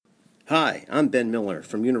Hi, I'm Ben Miller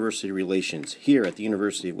from University Relations here at the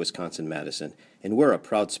University of Wisconsin-Madison, and we're a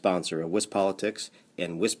proud sponsor of WisPolitics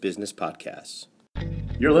and WisBusiness podcasts.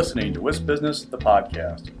 You're listening to WisBusiness, the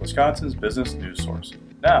podcast, Wisconsin's business news source.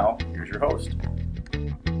 Now, here's your host.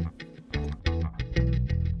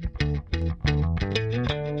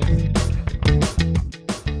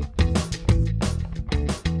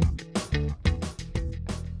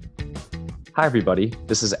 Hi, everybody.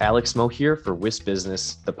 This is Alex Moe here for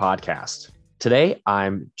WisBusiness, the podcast. Today,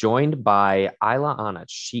 I'm joined by Ayla Anac.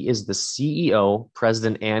 She is the CEO,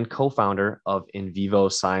 president, and co-founder of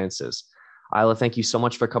InVivo Sciences. Ayla, thank you so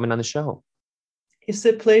much for coming on the show. It's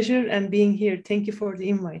a pleasure and being here. Thank you for the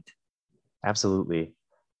invite. Absolutely.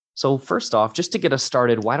 So first off, just to get us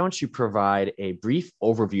started, why don't you provide a brief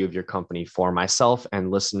overview of your company for myself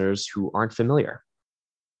and listeners who aren't familiar?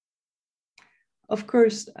 Of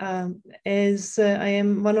course, as I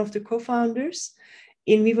am one of the co-founders,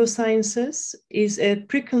 InVivo Sciences is a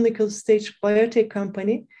preclinical stage biotech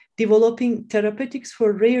company developing therapeutics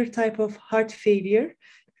for rare type of heart failure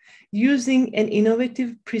using an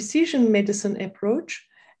innovative precision medicine approach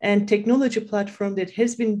and technology platform that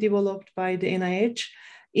has been developed by the NIH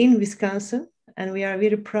in Wisconsin. And we are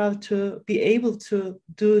very proud to be able to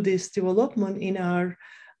do this development in our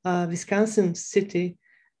Wisconsin city,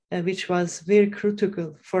 which was very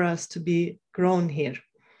critical for us to be grown here.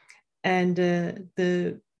 And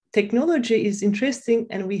the technology is interesting,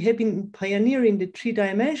 and we have been pioneering the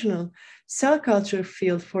three-dimensional cell culture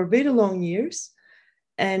field for very long years.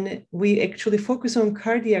 And we actually focus on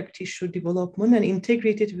cardiac tissue development and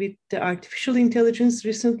integrated with the artificial intelligence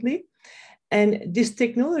recently. And this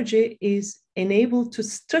technology is enabled to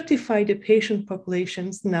stratify the patient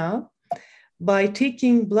populations now by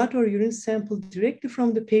taking blood or urine sample directly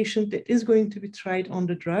from the patient that is going to be tried on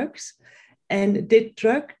the drugs. And that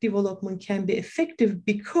drug development can be effective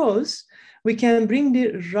because we can bring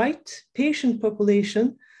the right patient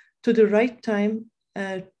population to the right time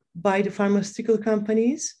by the pharmaceutical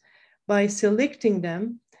companies by selecting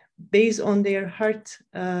them based on their heart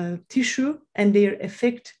tissue and their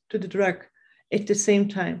effect to the drug at the same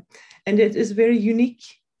time. And it is very unique.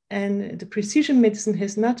 And the precision medicine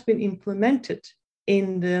has not been implemented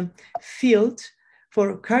in the field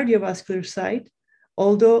for cardiovascular side,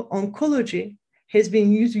 although oncology has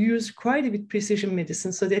been used quite a bit precision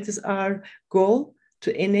medicine. So that is our goal,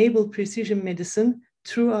 to enable precision medicine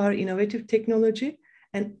through our innovative technology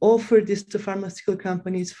and offer this to pharmaceutical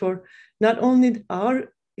companies for not only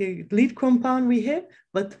our lead compound we have,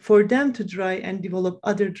 but for them to try and develop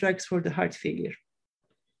other drugs for the heart failure.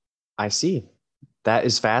 I see. That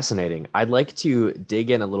is fascinating. I'd like to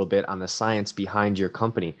dig in a little bit on the science behind your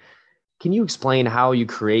company. Can you explain how you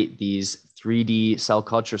create these 3D cell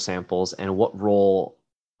culture samples and what role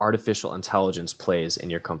artificial intelligence plays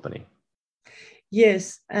in your company?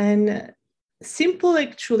 Yes, and simple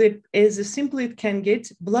actually, as simple it can get,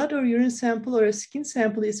 blood or urine sample or a skin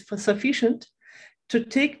sample is sufficient to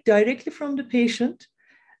take directly from the patient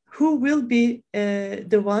who will be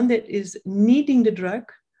the one that is needing the drug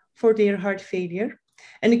for their heart failure.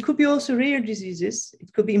 And it could be also rare diseases.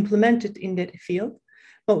 It could be implemented in that field.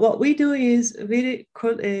 But what we do is very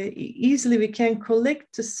easily we can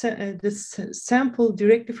collect the sample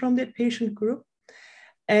directly from that patient group.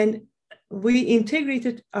 And we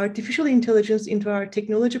integrated artificial intelligence into our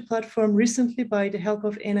technology platform recently by the help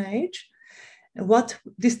of NIH. And what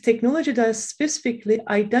this technology does specifically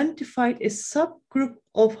identified a subgroup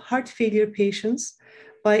of heart failure patients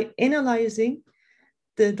by analyzing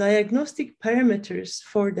the diagnostic parameters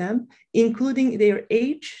for them, including their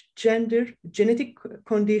age, gender, genetic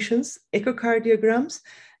conditions, echocardiograms,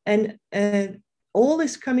 and all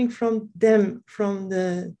is coming from them, from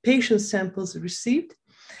the patient samples received.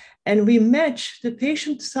 And we match the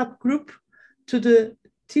patient subgroup to the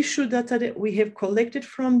tissue data that we have collected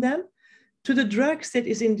from them, to the drugs that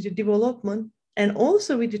is in the development. And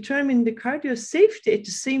also we determine the cardio safety at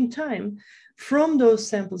the same time from those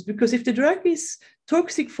samples, because if the drug is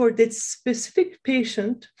toxic for that specific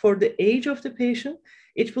patient, for the age of the patient,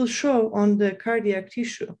 it will show on the cardiac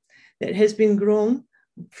tissue that has been grown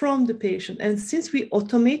from the patient. And since we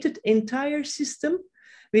automated entire system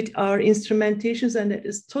with our instrumentations, and it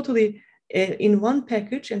is totally in one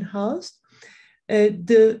package and housed,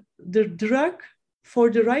 the drug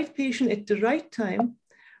for the right patient at the right time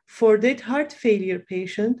for that heart failure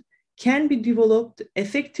patient can be developed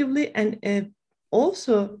effectively and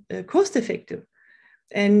also cost effective.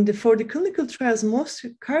 And for the clinical trials, most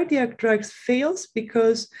cardiac drugs fails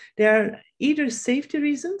because there are either safety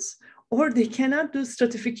reasons or they cannot do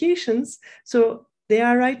stratifications. So they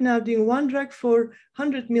are right now doing one drug for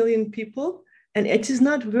 100 million people And it is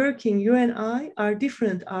not working. You and I are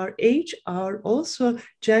different. Our age, our also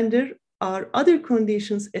gender, our other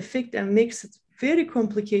conditions affect and makes it very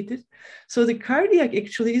complicated. So the cardiac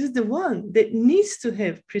actually is the one that needs to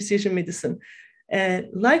have precision medicine,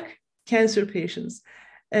 like cancer patients.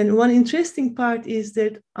 And one interesting part is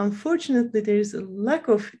that unfortunately there is a lack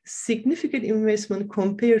of significant investment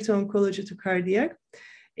compared to oncology to cardiac.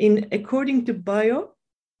 According to bio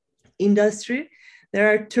industry,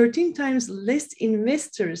 there are 13 times less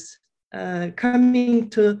investors coming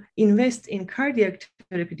to invest in cardiac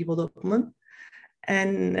therapy development,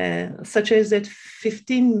 and such as that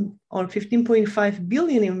 15 or 15.5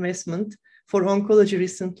 billion investment for oncology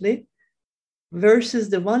recently versus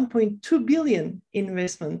the 1.2 billion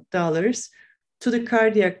investment dollars to the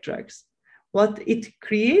cardiac drugs. What it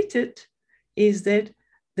created is that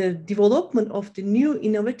the development of the new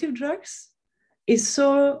innovative drugs is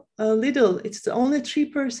so little. It's only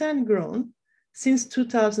 3% grown since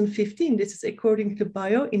 2015. This is according to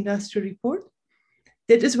bio industry report.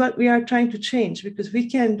 That is what we are trying to change, because we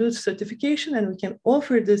can do certification and we can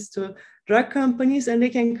offer this to drug companies, and they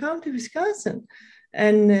can come to Wisconsin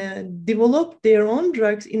and develop their own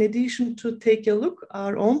drugs in addition to take a look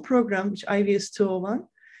our own program, which IVS 201,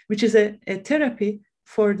 which is a therapy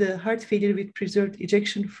for the heart failure with preserved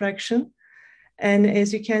ejection fraction. And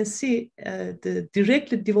as you can see,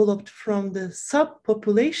 directly developed from the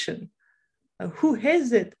subpopulation who has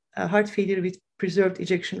that heart failure with preserved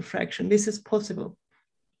ejection fraction. This is possible.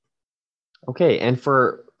 Okay, and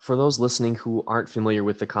for those listening who aren't familiar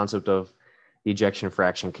with the concept of the ejection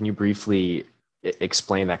fraction, can you briefly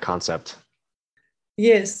explain that concept?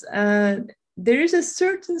 Yes, there is a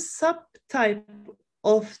certain subtype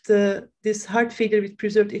of this heart failure with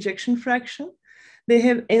preserved ejection fraction. They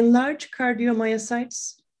have enlarged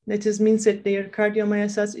cardiomyocytes. That means that their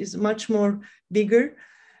cardiomyocytes is much more bigger,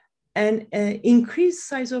 and increased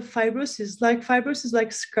size of fibrosis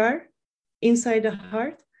like scar inside the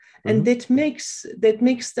heart. And that makes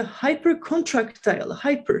the hyper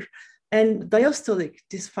and diastolic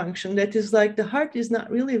dysfunction. That is like the heart is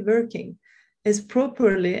not really working as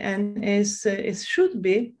properly and as should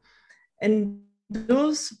be. And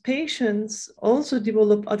those patients also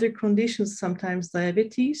develop other conditions, sometimes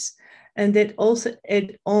diabetes, and that also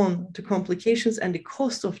add on to complications and the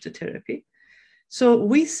cost of the therapy. So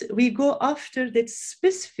we go after that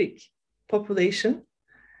specific population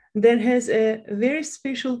that has a very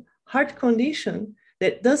special heart condition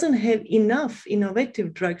that doesn't have enough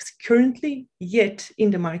innovative drugs currently yet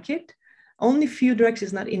in the market. Only few drugs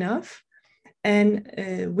is not enough.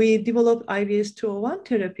 And we developed IVS 201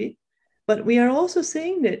 therapy, but we are also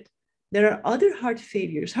saying that there are other heart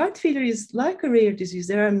failures. Heart failure is like a rare disease.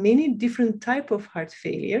 There are many different types of heart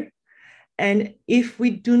failure. And if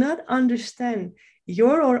we do not understand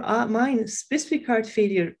your or mine specific heart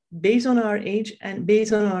failure based on our age and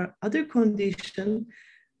based on our other condition,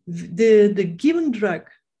 the given drug,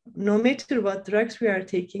 no matter what drugs we are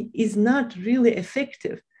taking, is not really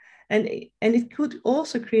effective. And it could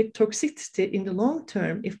also create toxicity in the long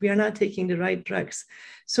term if we are not taking the right drugs.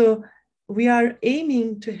 So we are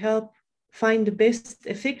aiming to help find the best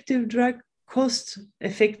effective drug cost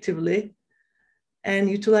effectively and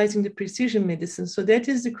utilizing the precision medicine. So that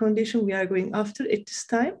is the condition we are going after at this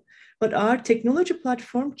time. But our technology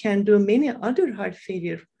platform can do many other heart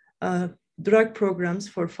failure drug programs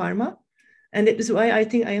for pharma. And that is why I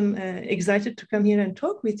think I am excited to come here and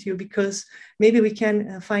talk with you, because maybe we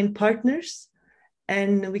can find partners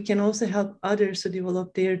and we can also help others to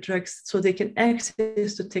develop their drugs so they can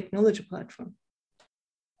access the technology platform.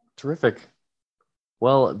 Terrific.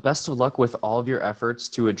 Well, best of luck with all of your efforts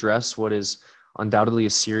to address what is undoubtedly a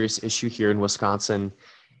serious issue here in Wisconsin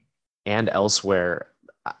and elsewhere.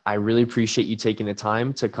 I really appreciate you taking the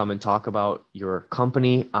time to come and talk about your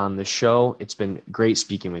company on the show. It's been great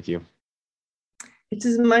speaking with you. It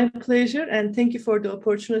is my pleasure, and thank you for the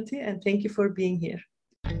opportunity, and thank you for being here.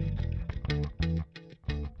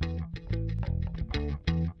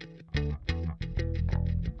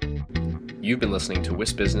 You've been listening to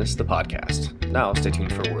WISP Business, the podcast. Now stay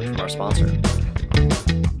tuned for a word from our sponsor.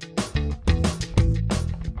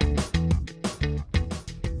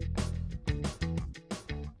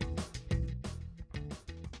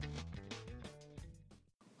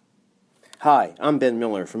 Hi, I'm Ben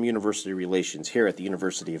Miller from University Relations here at the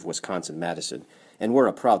University of Wisconsin-Madison, and we're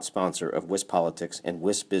a proud sponsor of WISP Politics and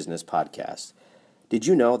WISP Business podcast. Did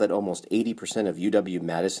you know that almost 80% of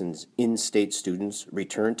UW-Madison's in-state students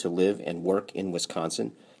return to live and work in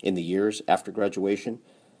Wisconsin in the years after graduation?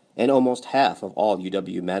 And almost half of all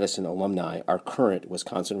UW-Madison alumni are current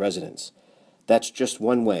Wisconsin residents. That's just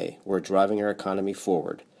one way we're driving our economy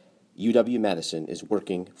forward. UW Madison is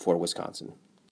working for Wisconsin.